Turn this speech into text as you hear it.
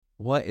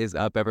What is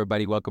up,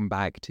 everybody? Welcome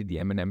back to the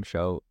M&M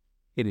Show.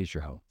 It is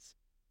your host,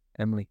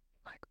 Emily.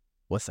 Michael,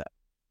 what's up?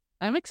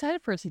 I'm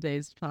excited for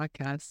today's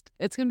podcast.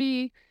 It's going to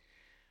be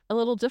a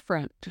little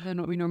different than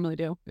what we normally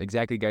do.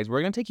 Exactly, guys. We're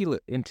going to take you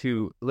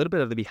into a little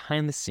bit of the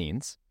behind the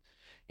scenes,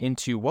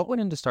 into what went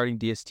into starting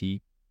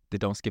DST, the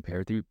Don't Skip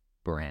Therapy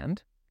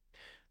brand,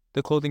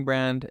 the clothing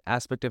brand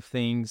aspect of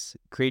things,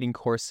 creating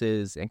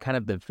courses, and kind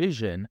of the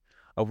vision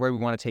of where we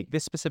want to take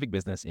this specific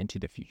business into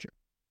the future.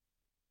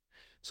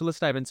 So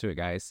let's dive into it,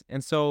 guys.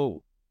 And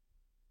so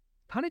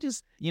kind of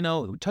just,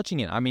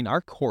 touching it. I mean,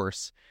 our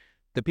course,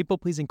 the People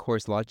Pleasing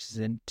course, launches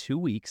in 2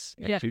 weeks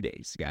and 2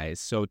 days, guys.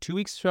 So 2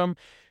 weeks from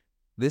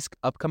this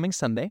upcoming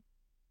Sunday,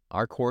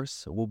 our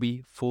course will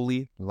be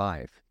fully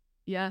live.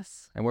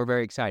 Yes. And we're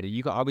very excited.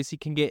 You obviously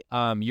can get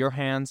your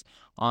hands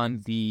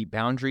on the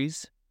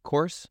Boundaries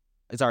course.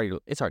 It's already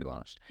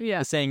launched. Yeah.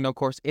 The Saying No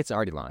course, it's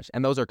already launched.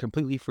 And those are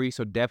completely free.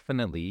 So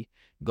definitely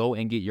go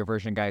and get your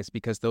version, guys,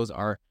 because those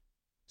are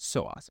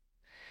so awesome.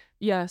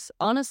 Yes.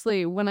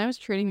 Honestly, when I was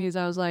trading these,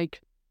 I was like,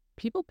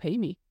 people pay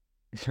me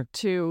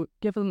to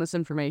give them this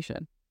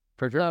information.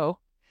 For sure.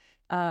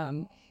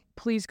 So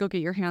please go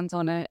get your hands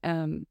on it.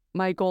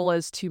 My goal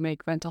is to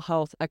make mental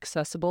health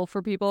accessible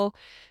for people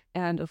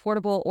and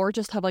affordable, or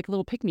just have like a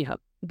little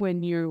pick-me-up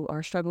when you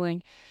are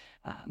struggling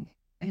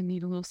and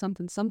need a little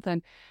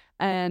something.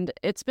 And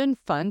it's been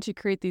fun to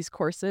create these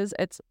courses.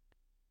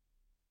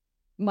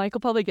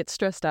 Michael probably gets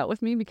stressed out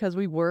with me because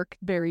we work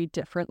very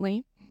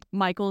differently.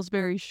 Michael's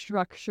very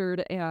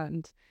structured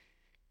and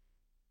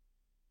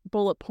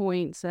bullet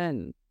points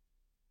and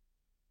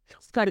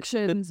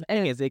sections. The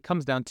thing is, it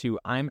comes down to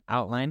I'm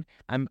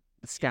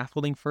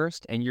scaffolding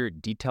first and your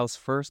details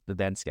first,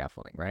 then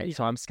scaffolding, right? Yeah.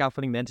 So I'm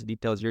scaffolding, then to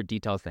details, your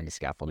details, then to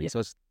scaffolding. Yeah. So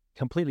it's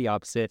completely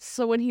opposite.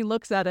 So when he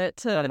looks at it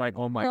to I'm like,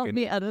 oh my help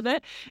goodness. me edit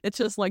it, it's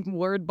just like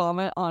word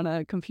vomit on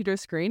a computer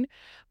screen.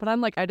 But I'm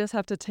like, I just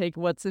have to take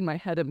what's in my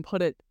head and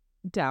put it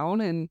down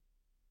in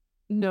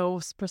no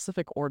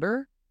specific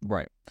order.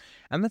 Right.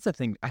 And that's the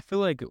thing. I feel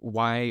like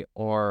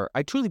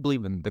I truly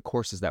believe in the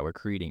courses that we're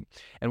creating,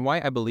 and why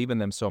I believe in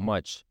them so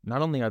much.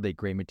 Not only are they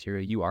great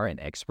material, you are an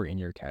expert in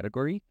your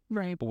category,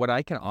 Right. but what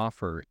I can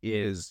offer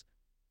is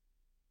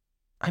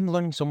I'm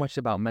learning so much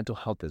about mental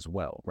health as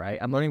well, right?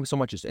 I'm learning so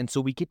much. And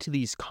so we get to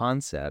these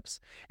concepts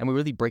and we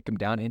really break them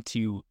down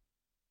into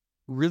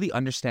really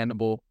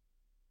understandable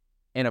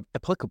and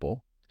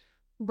applicable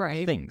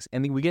things.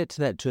 And then we get to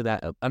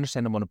that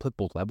understandable and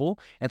applicable level.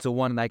 And so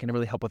one, that I can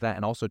really help with that.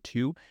 And also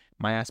two,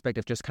 my aspect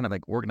of just kind of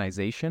like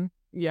organization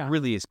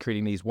really is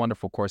creating these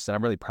wonderful courses. And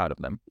I'm really proud of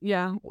them.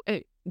 Yeah.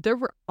 They're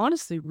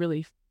honestly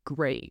really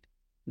great.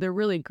 They're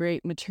really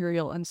great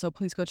material. And so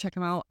please go check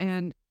them out.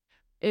 And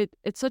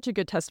it's such a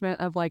good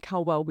testament of like how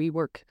well we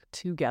work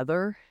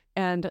together.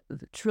 And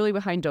truly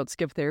behind Don't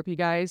Skip Therapy,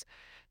 guys,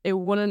 it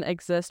wouldn't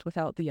exist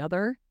without the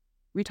other.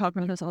 We talk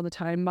about this all the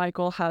time.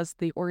 Michael has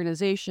the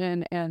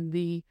organization and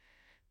the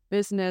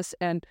business,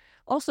 and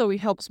also he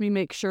helps me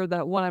make sure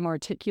that what I'm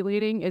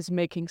articulating is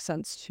making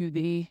sense to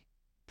the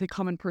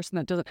common person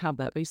that doesn't have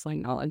that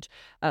baseline knowledge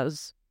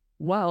as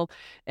well.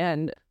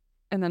 And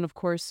then, of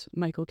course,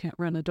 Michael can't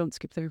run a Don't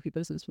Skip Therapy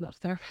business without a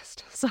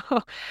therapist. So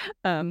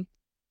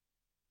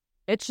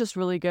it's just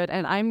really good.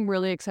 And I'm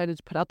really excited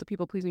to put out the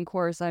People Pleasing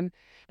course. I'm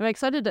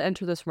excited to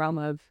enter this realm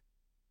of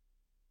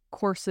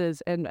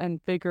courses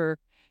and bigger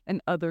and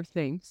other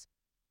things,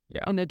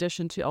 in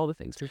addition to all the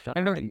things we've done.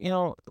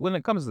 And when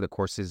it comes to the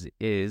courses,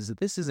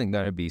 this isn't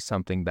going to be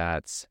something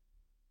that's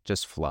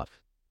just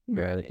fluff.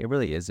 Right? It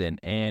really isn't.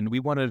 And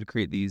we wanted to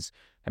create these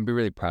and be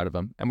really proud of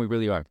them, and we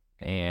really are.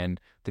 And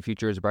the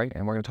future is bright,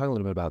 and we're going to talk a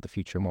little bit about the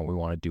future and what we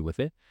want to do with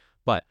it.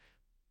 But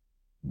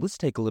let's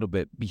take a little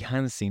bit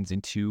behind the scenes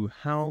into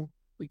how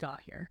we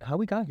got here.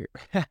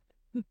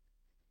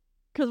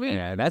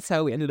 Because that's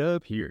how we ended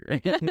up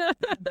here.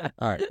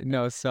 All right.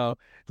 No, so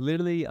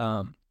literally,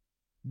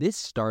 this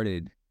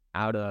started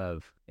out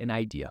of an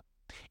idea.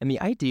 And the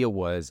idea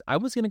was I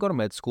was going to go to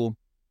med school,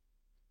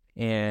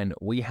 and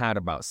we had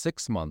about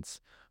 6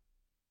 months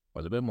or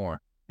a little bit more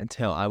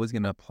until I was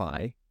going to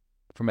apply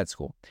for med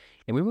school.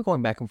 And we were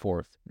going back and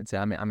forth and say,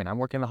 I'm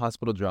working a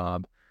hospital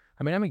job.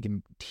 I'm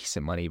making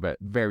decent money, but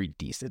very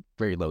decent,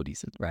 very low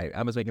decent, right?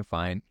 I was making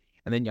fine.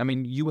 And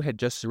then, you had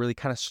just really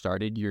kind of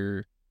started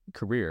your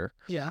career.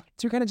 Yeah.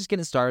 So we're kind of just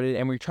getting started,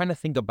 and we're trying to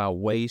think about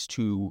ways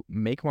to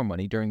make more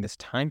money during this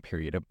time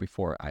period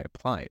before I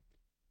applied.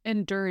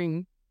 And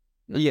during.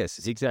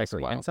 Yes,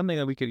 exactly. Wow. And something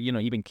that we could,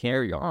 even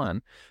carry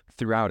on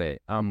throughout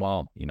it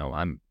while,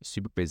 I'm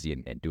super busy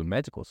and doing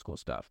medical school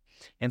stuff.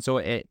 And so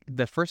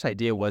the first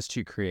idea was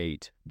to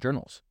create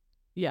journals.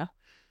 Yeah.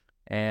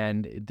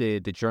 And the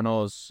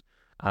journals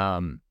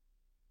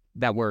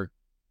that were,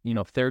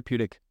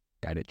 therapeutic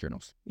guided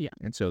journals. Yeah.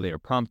 And so they are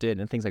prompted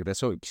and things like that.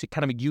 So it's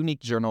kind of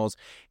unique journals.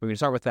 We're going to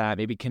start with that.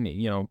 Maybe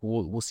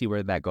we'll see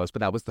where that goes.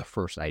 But that was the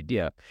first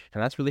idea.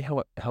 And that's really how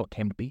it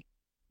came to be.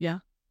 Yeah.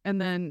 And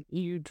then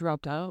you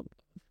dropped out of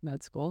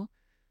med school.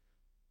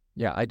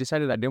 Yeah, I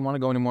decided I didn't want to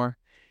go anymore.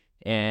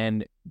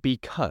 And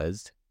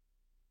because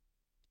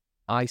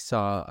I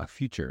saw a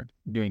future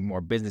doing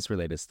more business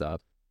related stuff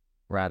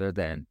rather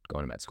than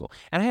going to med school.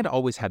 And I had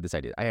always had this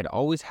idea. I had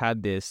always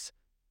had this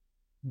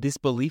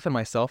belief in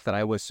myself that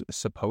I was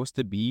supposed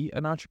to be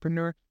an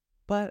entrepreneur,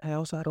 but I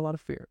also had a lot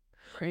of fear.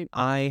 Right.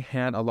 I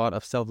had a lot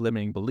of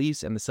self-limiting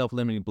beliefs, and the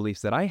self-limiting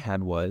beliefs that I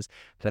had was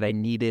that I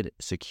needed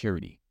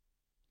security.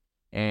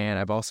 And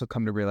I've also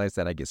come to realize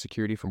that I get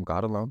security from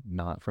God alone,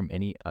 not from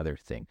any other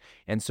thing.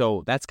 And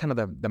so that's kind of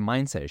the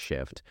mindset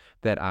shift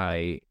that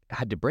I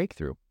had to break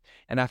through.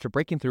 And after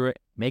breaking through it,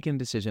 making a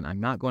decision, I'm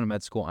not going to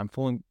med school, I'm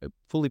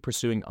fully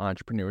pursuing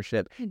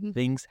entrepreneurship,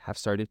 things have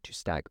started to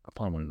stack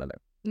upon one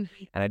another. And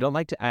I don't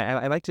like to,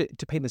 I like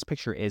to paint this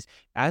picture is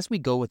as we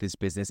go with this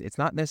business, it's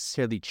not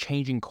necessarily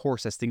changing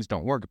course as things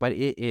don't work, but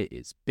it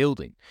is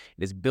building.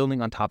 It is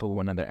building on top of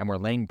one another, and we're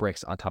laying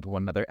bricks on top of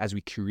one another as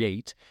we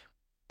create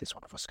this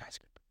wonderful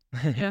skyscraper.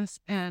 Yes,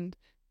 and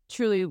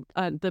truly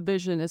the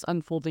vision is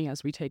unfolding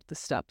as we take the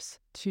steps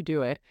to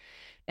do it.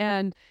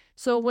 And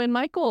so when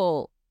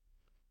Michael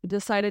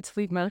decided to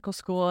leave medical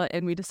school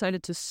and we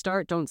decided to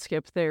start Don't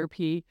Skip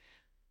Therapy,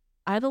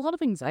 I had a lot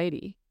of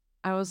anxiety.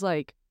 I was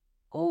like,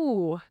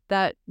 oh,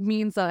 that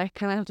means that I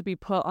kind of have to be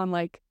put on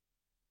like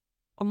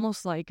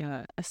almost like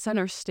a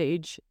center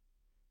stage,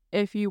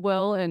 if you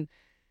will. And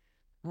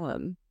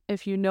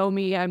if you know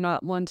me, I'm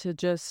not one to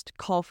just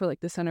call for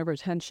like the center of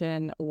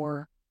attention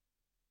or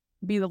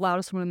be the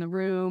loudest one in the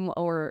room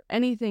or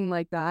anything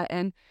like that.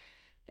 And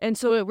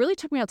so it really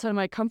took me outside of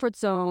my comfort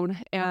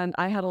zone, and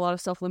I had a lot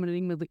of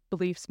self-limiting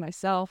beliefs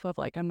myself of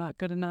like, I'm not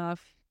good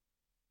enough,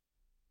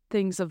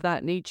 things of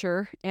that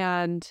nature.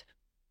 And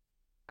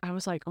I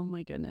was like, oh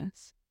my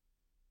goodness,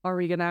 are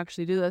we going to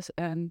actually do this?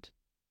 And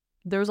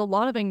there's a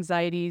lot of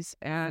anxieties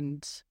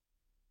and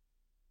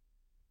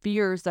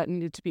fears that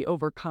needed to be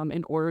overcome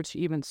in order to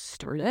even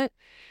start it.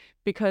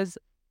 Because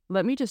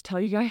let me just tell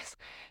you guys,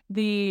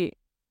 the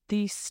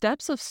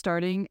steps of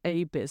starting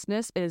a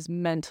business is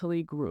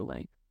mentally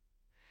grueling.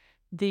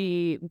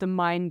 The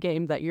mind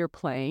game that you're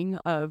playing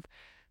of,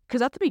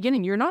 because at the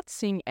beginning, you're not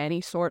seeing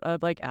any sort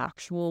of like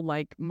actual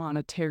like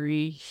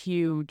monetary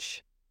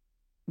huge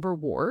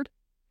reward.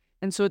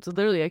 And so it's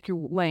literally like you're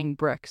laying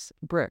bricks,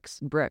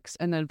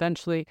 and then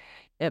eventually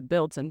it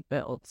builds and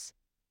builds.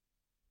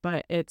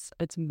 But it's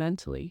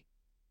mentally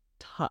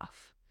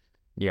tough.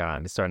 Yeah,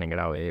 and starting it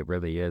out, it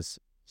really is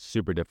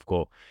super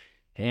difficult.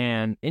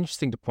 And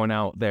interesting to point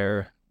out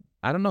there,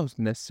 I don't know if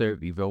necessarily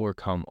we've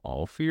overcome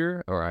all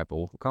fear or I've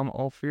overcome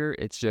all fear.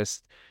 It's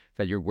just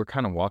that we're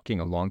kind of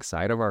walking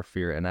alongside of our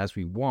fear. And as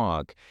we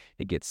walk,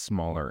 it gets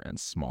smaller and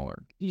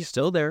smaller. Yeah.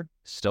 Still there,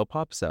 still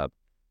pops up,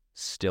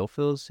 still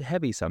feels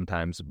heavy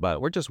sometimes, but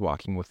we're just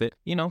walking with it.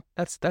 You know,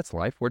 that's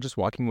life. We're just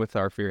walking with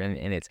our fear, and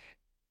it's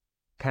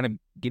kind of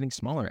getting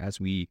smaller as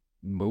we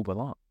move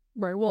along.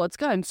 Right. Well, it's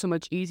gotten so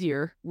much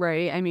easier,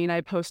 right? I mean, I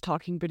post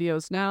talking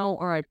videos now,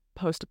 or I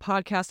post a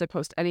podcast, I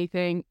post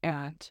anything,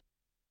 and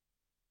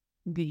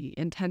the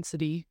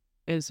intensity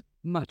is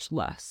much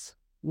less.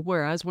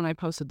 Whereas when I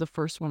posted the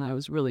first one, I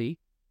was really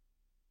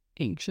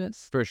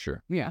anxious. For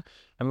sure. Yeah.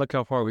 And look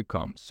how far we've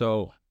come.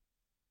 So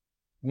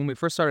when we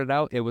first started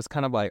out, it was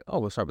kind of like, oh,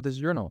 we'll start with this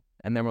journal.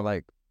 And then we're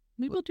like,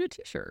 maybe we'll do a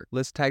t-shirt.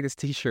 Let's tag this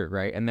t-shirt,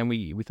 right? And then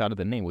we thought of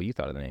the name. Well, you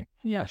thought of the name.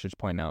 Yeah. I should just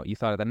point out, you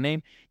thought of the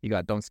name. You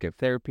got Don't Skip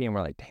Therapy. And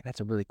we're like, dang, that's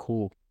a really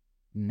cool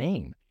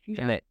name.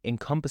 Yeah. And it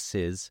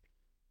encompasses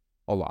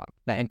a lot.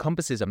 That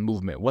encompasses a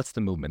movement. What's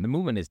the movement? The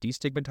movement is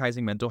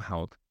destigmatizing mental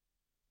health,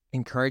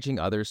 encouraging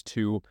others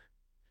to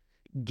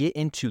get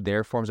into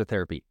their forms of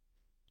therapy,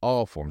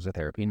 all forms of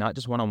therapy, not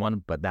just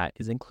one-on-one, but that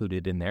is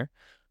included in there.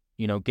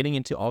 You know, getting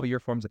into all of your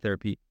forms of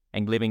therapy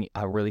and living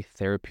a really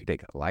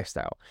therapeutic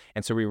lifestyle.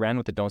 And so we ran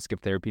with the Don't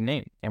Skip Therapy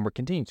name, and we're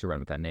continuing to run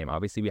with that name.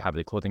 Obviously, we have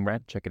the clothing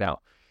brand. Check it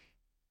out.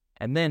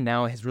 And then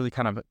now it has really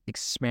kind of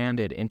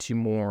expanded into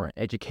more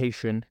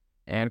education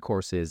and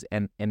courses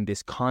and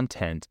this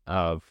content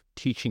of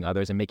teaching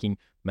others and making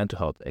mental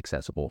health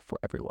accessible for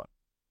everyone.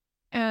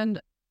 And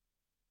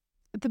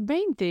the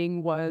main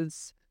thing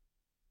was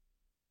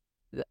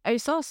I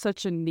saw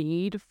such a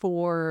need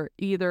for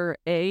either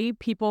A,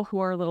 people who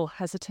are a little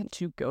hesitant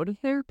to go to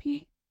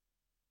therapy,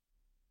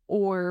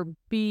 or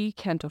B,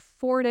 can't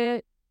afford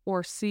it,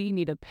 or C,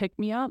 need a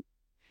pick-me-up.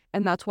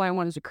 And that's why I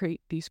wanted to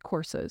create these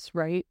courses,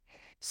 right?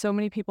 So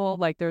many people,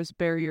 like there's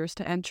barriers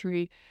to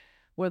entry,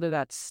 whether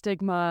that's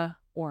stigma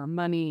or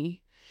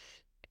money,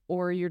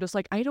 or you're just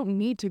like, I don't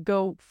need to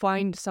go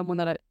find someone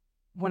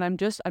I'm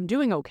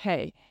doing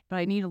okay, but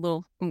I need a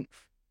little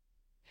oomph.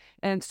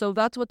 And so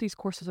that's what these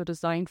courses are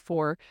designed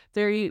for.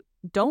 They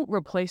don't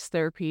replace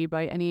therapy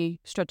by any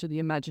stretch of the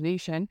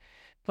imagination,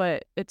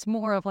 but it's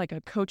more of like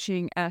a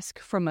coaching-esque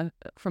from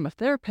a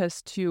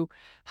therapist to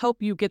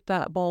help you get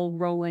that ball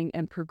rolling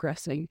and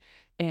progressing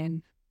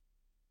in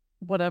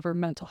whatever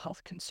mental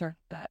health concern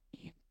that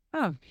you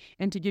have,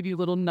 and to give you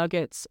little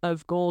nuggets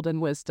of gold and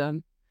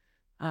wisdom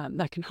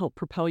that can help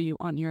propel you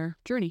on your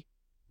journey.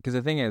 Because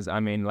the thing is, I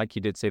mean, like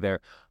you did say there,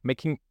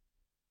 making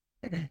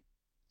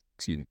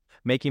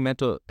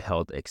mental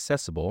health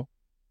accessible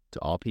to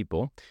all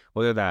people,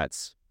 whether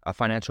that's a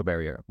financial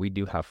barrier, we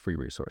do have free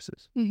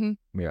resources. Mm-hmm.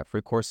 We got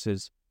free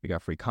courses, we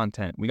got free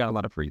content, we got a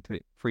lot of free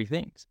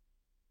things.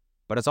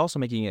 but it's also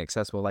making it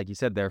accessible, like you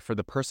said there, for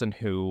the person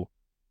who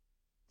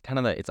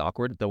it's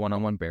awkward. The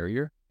one-on-one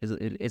barrier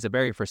is a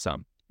barrier for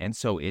some. And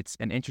so it's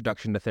an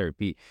introduction to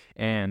therapy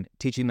and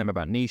teaching them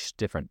about niche,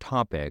 different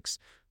topics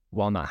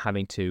while not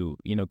having to,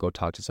 go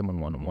talk to someone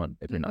one-on-one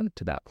if you're not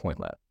to that point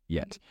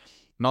yet.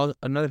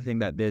 Another thing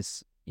that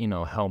this,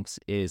 helps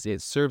is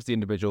it serves the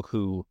individual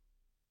who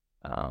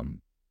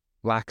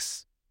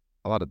lacks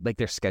a lot of, like,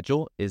 their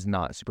schedule is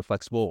not super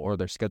flexible, or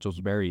their schedule is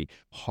very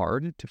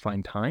hard to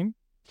find time.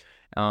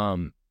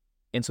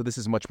 And so this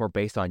is much more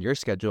based on your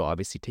schedule.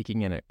 Obviously,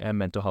 taking in a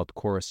mental health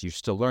course, you're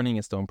still learning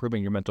and still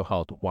improving your mental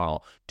health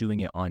while doing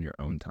it on your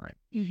own time.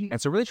 And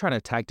so really trying to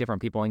attack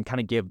different people and kind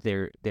of give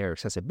their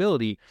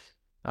accessibility,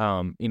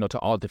 to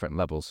all different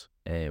levels,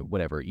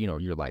 whatever,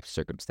 your life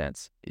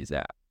circumstance is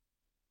at.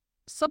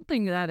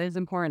 Something that is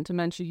important to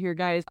mention here,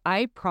 guys,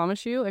 I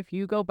promise you, if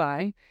you go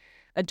buy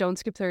a Don't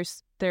Skip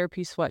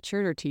Therapy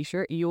sweatshirt or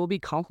t-shirt, you will be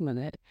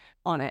complimented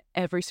on it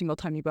every single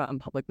time you go out in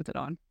public with it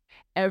on.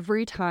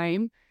 Every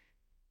time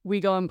we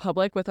go in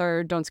public with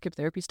our Don't Skip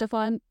Therapy stuff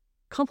on,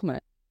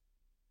 compliment.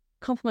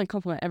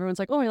 Everyone's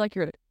like, oh, I like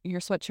your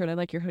sweatshirt. I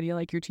like your hoodie. I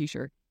like your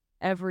t-shirt.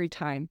 Every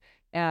time.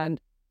 And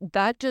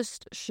that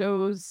just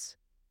shows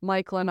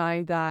Michael and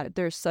I that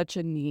there's such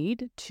a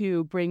need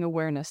to bring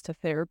awareness to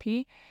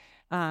therapy,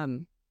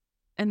 and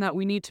that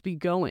we need to be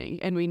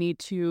going and we need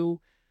to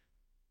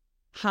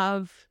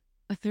have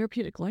a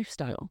therapeutic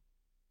lifestyle.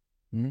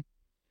 Mm-hmm.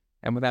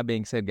 And with that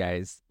being said,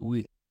 guys,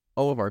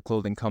 all of our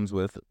clothing comes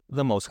with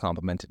the most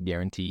complimented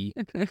guarantee,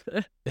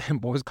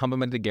 most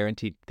complimented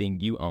guaranteed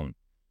thing you own.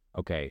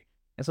 Okay.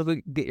 And so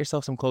get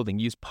yourself some clothing.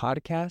 Use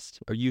code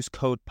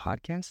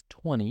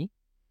podcast20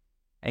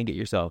 and get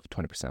yourself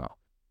 20% off.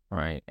 All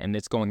right. And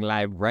it's going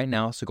live right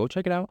now. So go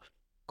check it out.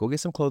 Go get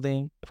some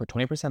clothing for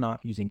 20% off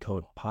using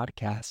code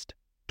podcast20.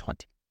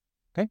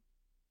 Okay.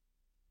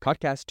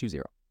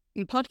 Podcast20.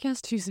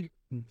 Podcast20.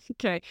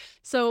 Okay.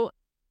 So,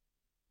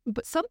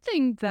 but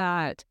something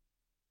that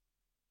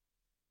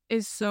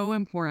is so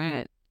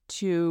important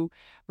to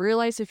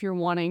realize if you're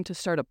wanting to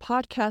start a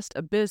podcast,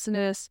 a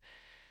business,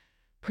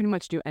 pretty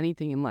much do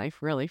anything in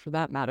life, really, for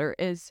that matter,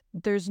 is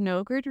there's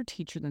no greater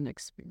teacher than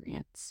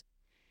experience.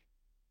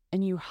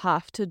 And you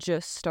have to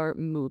just start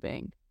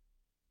moving.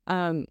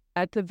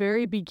 At the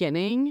very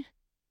beginning,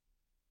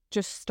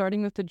 just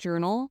starting with the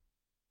journal,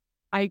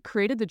 I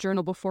created the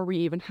journal before we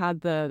even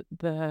had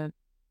the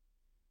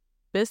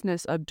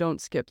business of Don't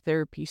Skip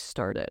Therapy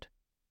started.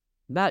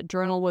 That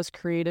journal was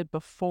created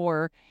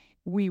before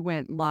we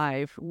went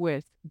live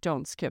with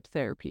Don't Skip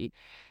Therapy.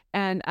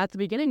 And at the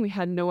beginning, we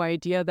had no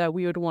idea that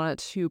we would want it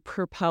to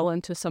propel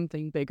into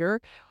something bigger.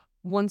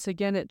 Once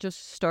again, it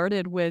just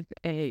started with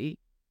a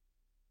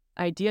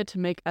idea to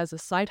make as a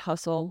side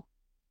hustle.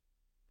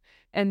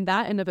 And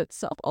that in of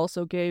itself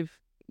also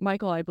gave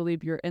Michael, I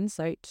believe, your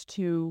insight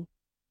to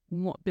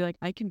be like,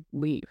 I can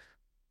leave.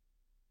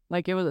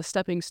 Like, it was a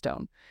stepping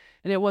stone.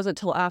 And it wasn't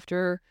till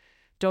after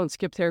Don't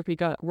Skip Therapy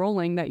got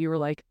rolling that you were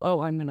like, oh,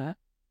 I'm going to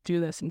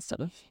do this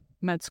instead of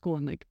med school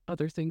and like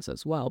other things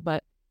as well.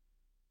 But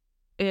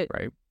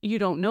you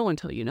don't know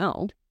until you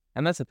know.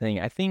 And that's the thing.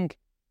 I think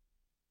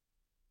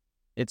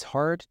it's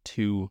hard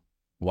to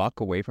walk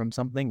away from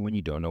something when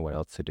you don't know what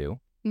else to do.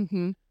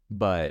 Mm-hmm.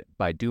 But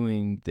by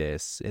doing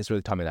this, it's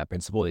really taught me that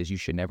principle is you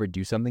should never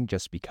do something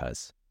just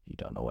because you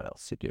don't know what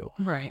else to do.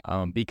 Right.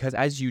 Because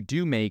as you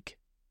do make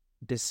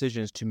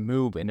decisions to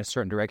move in a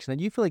certain direction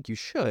that you feel like you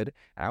should,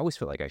 I always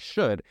feel like I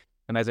should,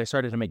 and as I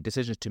started to make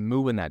decisions to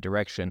move in that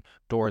direction,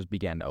 doors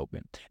began to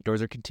open.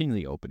 Doors are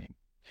continually opening.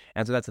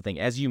 And so that's the thing.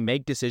 As you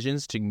make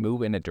decisions to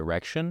move in a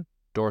direction,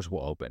 doors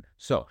will open.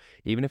 So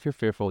even if you're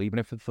fearful, even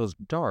if it feels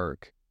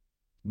dark,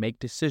 make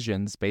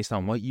decisions based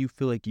on what you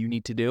feel like you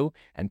need to do,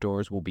 and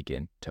doors will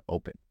begin to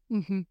open.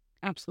 Mm-hmm.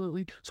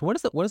 Absolutely. So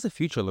what does the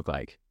future look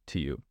like to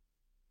you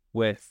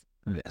with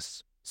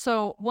this?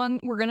 So one,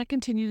 we're going to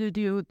continue to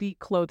do the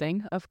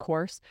clothing, of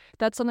course.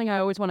 That's something I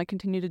always want to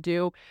continue to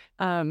do.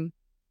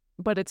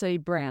 But it's a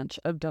branch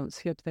of Don't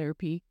Skip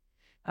Therapy.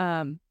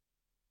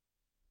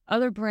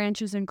 Other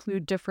branches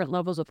include different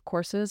levels of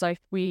courses.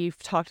 We've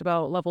talked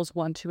about levels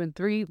 1, 2, and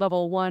 3.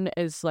 Level 1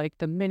 is like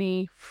the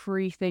mini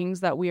free things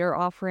that we are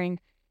offering.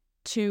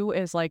 2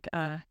 is like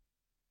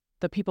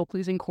the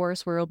people-pleasing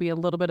course where it'll be a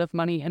little bit of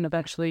money, and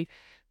eventually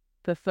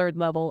the third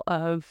level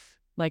of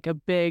like a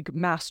big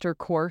master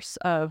course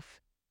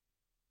of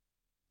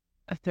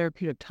a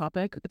therapeutic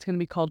topic. It's going to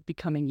be called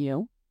Becoming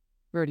You.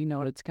 We already know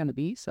what it's going to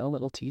be, so a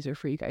little teaser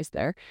for you guys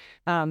there.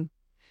 And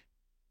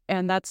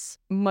that's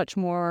much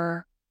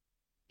more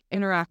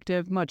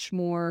interactive, much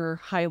more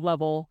high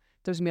level.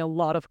 There's going to be a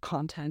lot of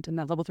content in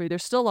that level 3.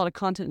 There's still a lot of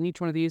content in each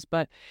one of these,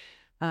 but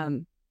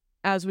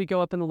as we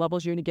go up in the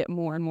levels, you're going to get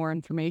more and more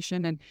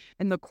information.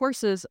 And the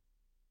courses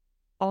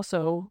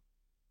also,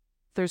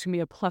 there's going to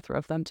be a plethora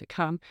of them to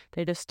come.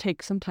 They just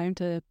take some time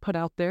to put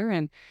out there.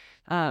 And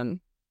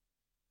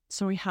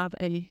so we have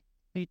a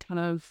ton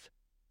of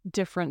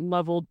different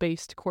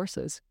level-based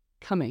courses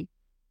coming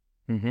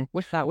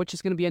with that, which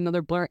is going to be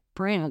another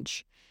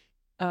branch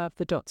of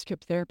the Don't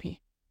Skip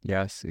Therapy.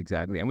 Yes,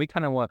 exactly. And we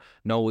kind of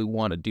know what we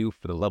want to do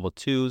for the level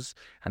twos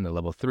and the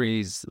level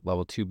threes,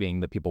 level two being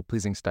the people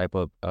pleasing type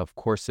of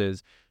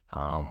courses.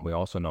 We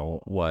also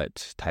know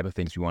what type of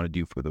things we want to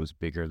do for those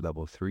bigger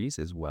level threes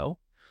as well.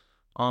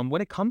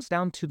 When it comes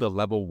down to the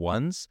level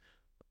ones,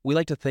 we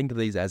like to think of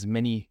these as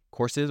mini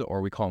courses,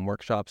 or we call them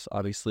workshops,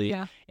 obviously.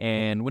 Yeah.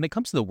 And when it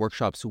comes to the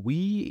workshops,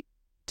 we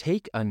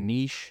take a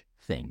niche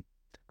thing,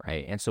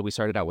 right? And so we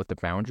started out with the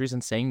boundaries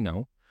and saying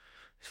no,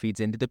 feeds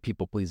into the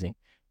people pleasing.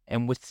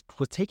 And with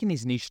taking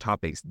these niche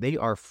topics, they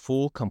are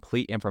full,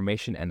 complete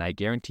information, and I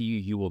guarantee you,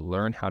 you will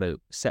learn how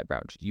to set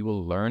boundaries. You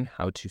will learn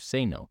how to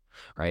say no,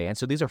 right? And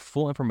so these are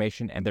full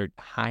information, and they're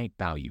high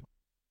value,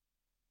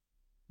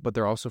 but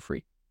they're also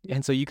free.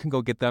 And so you can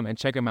go get them and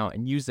check them out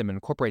and use them and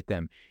incorporate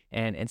them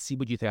and see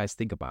what you guys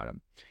think about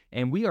them.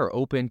 And we are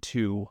open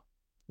to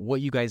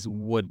what you guys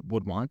would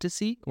want to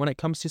see when it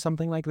comes to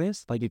something like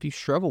this. Like if you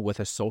struggle with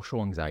a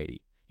social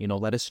anxiety,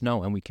 let us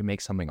know and we can make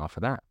something off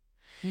of that.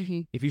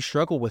 Mm-hmm. If you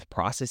struggle with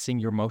processing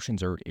your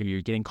emotions or if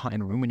you're getting caught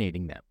in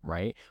ruminating them,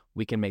 right,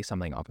 we can make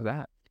something off of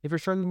that. If you're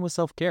struggling with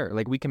self-care,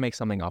 like we can make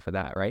something off of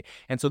that, right?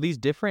 And so these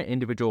different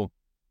individual,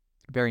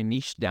 very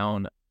niche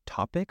down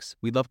topics,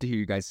 we'd love to hear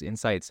you guys'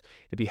 insights.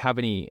 If you have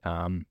any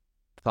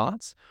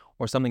thoughts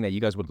or something that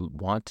you guys would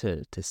want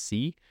to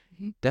see,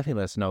 definitely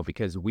let us know,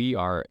 because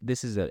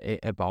this is an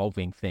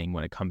evolving thing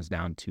when it comes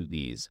down to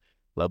these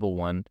level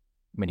one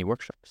mini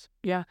workshops.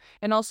 Yeah.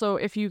 And also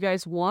if you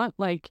guys want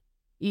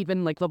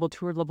even level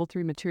 2 or level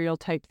 3 material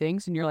type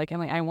things, and you're like,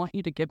 Emily, I want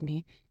you to give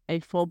me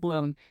a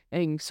full-blown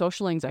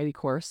social anxiety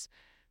course,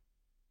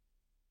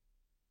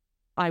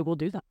 I will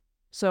do that.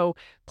 So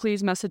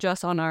please message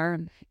us on our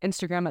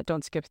Instagram at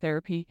Don't Skip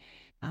Therapy.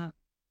 And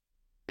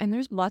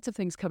there's lots of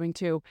things coming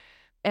too.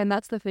 And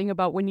that's the thing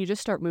about when you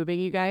just start moving,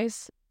 you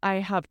guys, I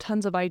have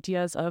tons of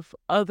ideas of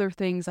other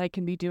things I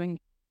can be doing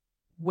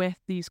with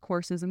these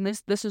courses. And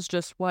this is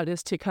just what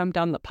is to come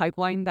down the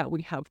pipeline that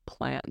we have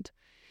planned.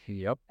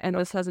 Yep. And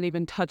this hasn't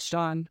even touched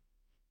on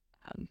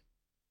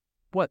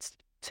what's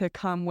to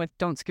come with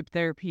Don't Skip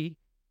Therapy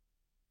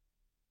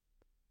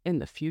in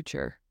the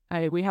future.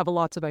 We have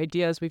lots of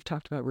ideas. We've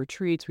talked about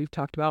retreats. We've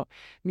talked about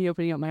me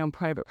opening up my own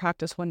private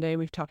practice one day.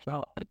 We've talked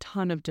about a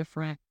ton of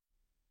different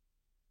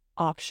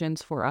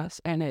options for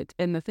us. And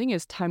the thing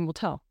is, time will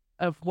tell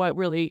of what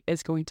really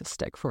is going to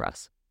stick for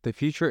us. The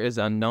future is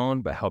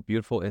unknown, but how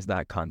beautiful is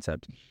that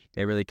concept?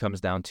 It really comes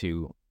down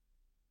to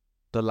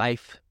the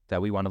life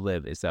that we want to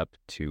live is up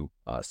to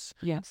us.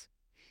 Yes.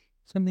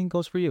 Same thing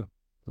goes for you.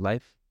 The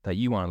life that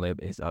you want to live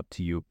is up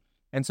to you.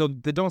 And so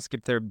the Don't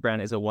Skip Therapy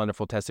brand is a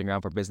wonderful testing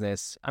ground for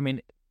business. I mean,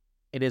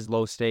 it is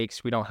low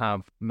stakes. We don't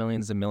have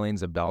millions and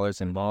millions of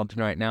dollars involved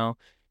right now.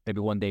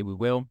 Maybe one day we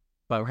will,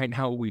 but right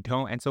now we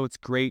don't. And so it's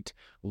great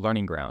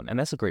learning ground. And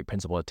that's a great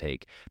principle to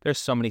take. There's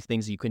so many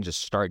things you can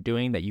just start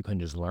doing that you can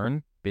just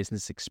learn,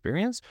 business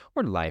experience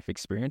or life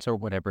experience or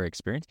whatever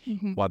experience,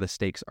 while the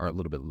stakes are a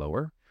little bit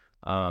lower.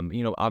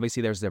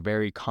 Obviously there's a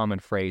very common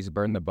phrase,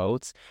 burn the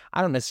boats.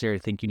 I don't necessarily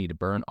think you need to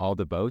burn all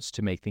the boats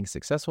to make things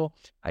successful,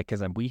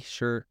 because we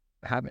sure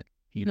haven't.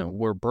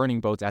 We're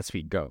burning boats as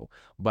we go.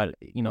 But,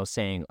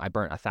 saying I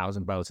burnt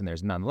 1,000 boats and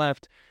there's none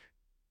left,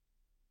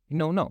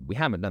 no, we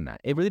haven't done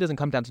that. It really doesn't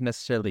come down to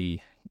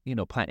necessarily,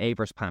 plan A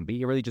versus plan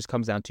B. It really just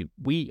comes down to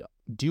we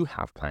do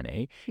have plan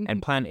A,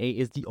 and plan A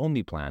is the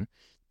only plan,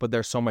 but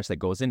there's so much that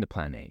goes into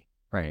plan A.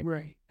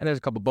 Right. And there's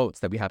a couple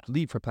boats that we have to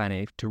leave for plan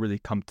A to really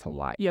come to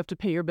life. You have to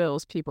pay your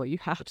bills, people. You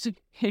have to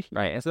pay.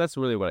 Right. And so that's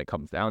really what it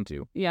comes down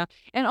to. Yeah.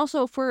 And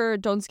also for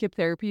Don't Skip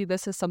Therapy,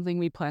 this is something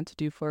we plan to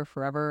do for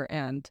forever.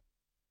 And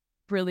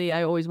really,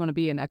 I always want to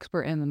be an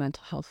expert in the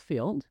mental health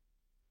field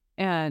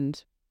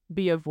and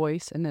be a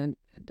voice and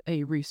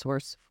a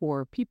resource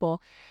for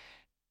people.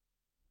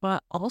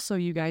 But also,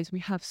 you guys, we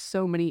have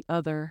so many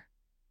other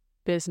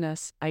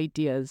business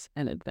ideas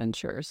and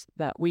adventures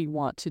that we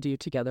want to do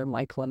together,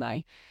 Michael and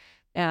I.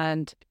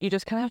 And you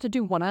just kind of have to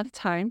do one at a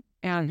time.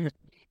 And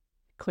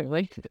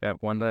clearly. Yeah,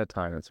 one at a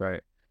time. That's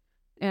right.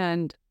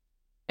 And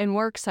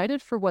we're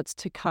excited for what's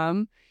to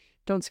come.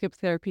 Don't Skip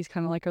Therapy is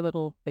kind of like our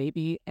little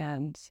baby.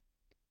 And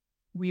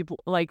we've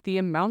the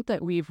amount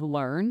that we've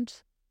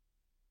learned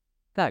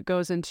that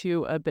goes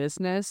into a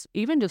business,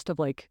 even just of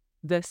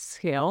this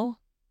scale,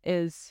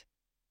 is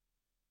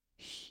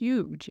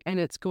huge. And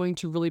it's going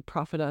to really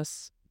profit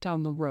us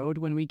down the road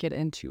when we get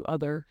into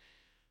other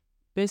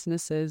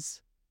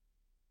businesses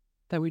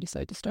that we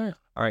decide to start.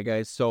 All right,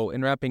 guys. So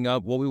in wrapping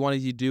up, what we wanted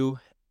you to do,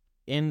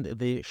 in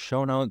the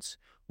show notes,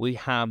 we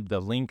have the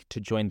link to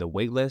join the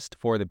waitlist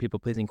for the People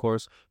Pleasing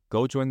course.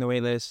 Go join the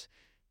waitlist.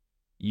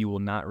 You will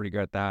not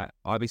regret that.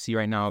 Obviously,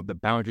 right now, the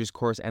Boundaries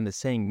course and the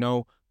Saying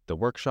No, the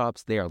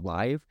workshops, they are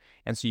live.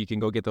 And so you can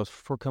go get those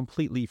for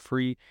completely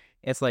free.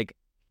 It's like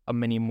a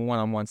mini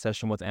one-on-one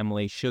session with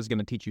Emily. She's going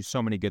to teach you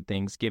so many good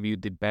things, give you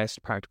the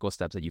best practical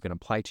steps that you can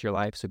apply to your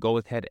life. So go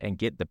ahead and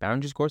get the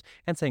Boundaries course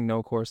and Saying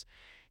No course.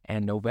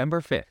 And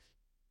November 5th,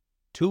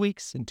 2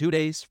 weeks and 2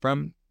 days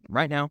from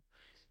right now,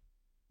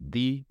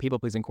 the People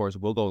Pleasing course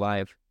will go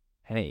live.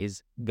 and it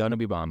is going to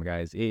be bomb,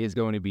 guys. It is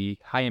going to be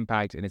high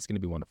impact, and it's going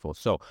to be wonderful.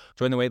 So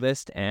join the wait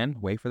list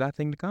and wait for that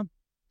thing to come.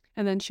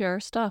 And then share our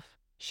stuff.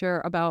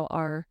 Share about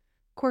our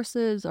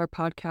courses, our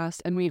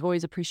podcast, and we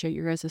always appreciate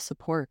your guys'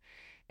 support.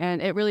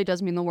 And it really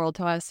does mean the world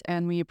to us,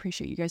 and we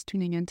appreciate you guys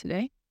tuning in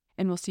today.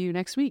 And we'll see you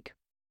next week.